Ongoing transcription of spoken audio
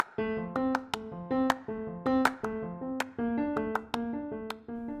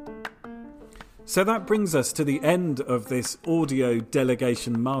So that brings us to the end of this audio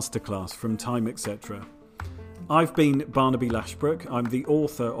delegation masterclass from Time Etc. I've been Barnaby Lashbrook. I'm the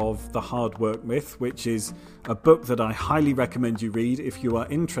author of The Hard Work Myth, which is a book that I highly recommend you read if you are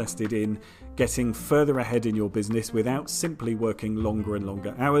interested in getting further ahead in your business without simply working longer and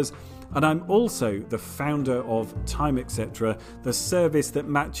longer hours. And I'm also the founder of Time Etc., the service that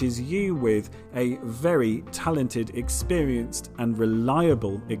matches you with a very talented, experienced and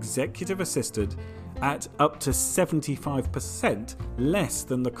reliable executive assistant at up to 75% less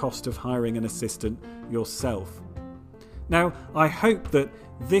than the cost of hiring an assistant yourself. Now, I hope that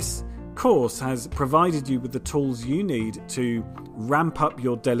this course has provided you with the tools you need to ramp up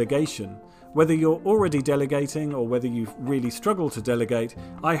your delegation. Whether you're already delegating or whether you've really struggled to delegate,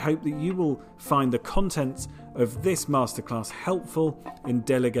 I hope that you will find the contents of this masterclass helpful in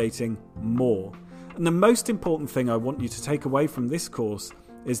delegating more. And the most important thing I want you to take away from this course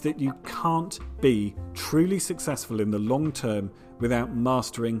is that you can't be truly successful in the long term without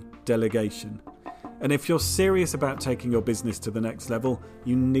mastering delegation. And if you're serious about taking your business to the next level,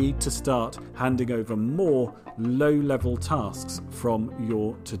 you need to start handing over more low-level tasks from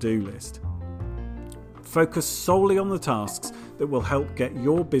your to-do list. Focus solely on the tasks that will help get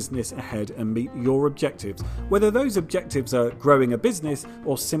your business ahead and meet your objectives, whether those objectives are growing a business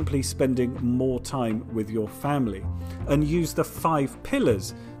or simply spending more time with your family. And use the 5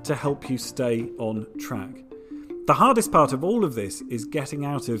 pillars to help you stay on track. The hardest part of all of this is getting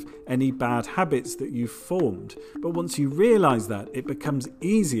out of any bad habits that you've formed. But once you realise that, it becomes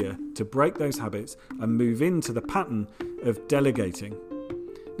easier to break those habits and move into the pattern of delegating.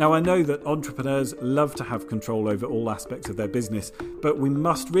 Now, I know that entrepreneurs love to have control over all aspects of their business, but we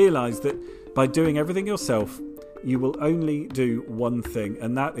must realise that by doing everything yourself, you will only do one thing,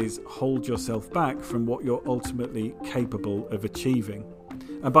 and that is hold yourself back from what you're ultimately capable of achieving.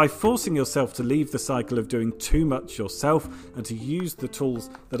 And by forcing yourself to leave the cycle of doing too much yourself and to use the tools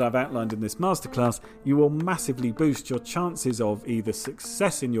that I've outlined in this masterclass, you will massively boost your chances of either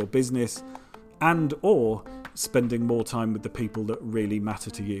success in your business and or spending more time with the people that really matter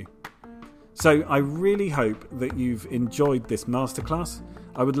to you. So I really hope that you've enjoyed this masterclass.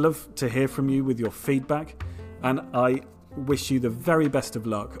 I would love to hear from you with your feedback, and I wish you the very best of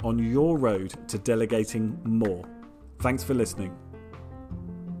luck on your road to delegating more. Thanks for listening.